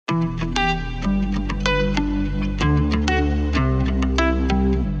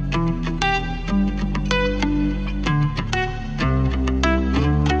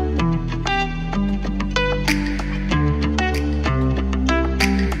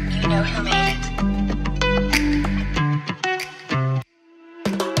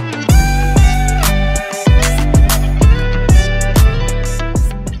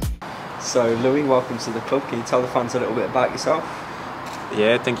So Louis, welcome to the club. Can you tell the fans a little bit about yourself?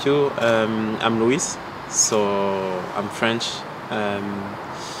 Yeah, thank you. I'm Louis, so I'm French.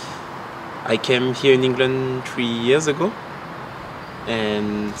 I came here in England 3 years ago,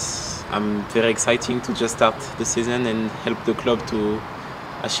 and I'm very excited to just start the season and help the club to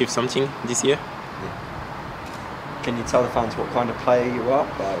achieve something this year. Can you tell the fans what kind of player you are,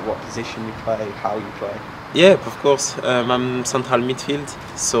 like what position you play, how you play? Yeah, of course. I'm central midfield,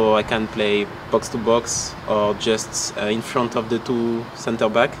 so I can play box to box or just in front of the two center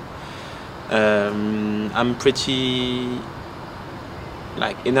back. I'm pretty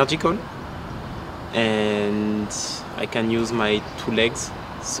energical, and I can use my two legs.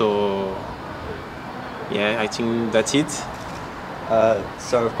 So yeah, I think that's it.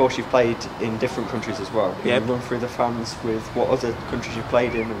 So of course you've played in different countries as well. Can you run through the fans with what other countries you've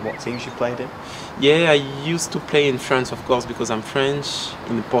played in and what teams you've played in? Yeah, I used to play in France, of course, because I'm French,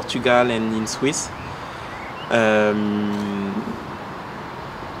 in Portugal and in Swiss.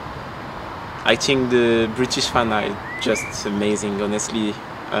 I think the British fans are just amazing, honestly.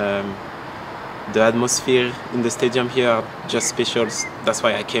 The atmosphere in the stadium here are just special. That's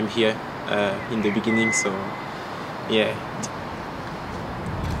why I came here in the beginning. So yeah.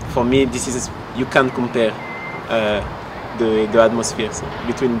 For me, you can't compare the atmosphere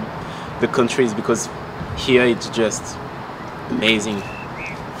between the countries, because here it's just amazing.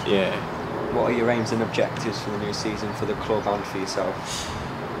 Yeah. What are your aims and objectives for the new season for the club and for yourself?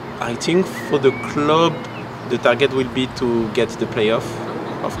 I think for the club, the target will be to get the playoff,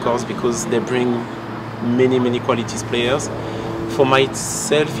 of course, because they bring many qualities players. For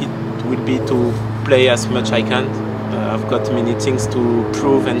myself, it will be to play as much I can. I've got many things to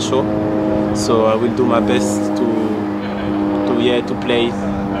prove and show, so I will do my best to play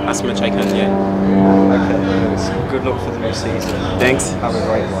as much I can. Yeah. Okay. So good luck for the new season. Thanks. Have a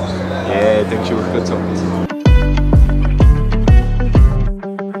great one. Yeah. Thank you. Good talking to you.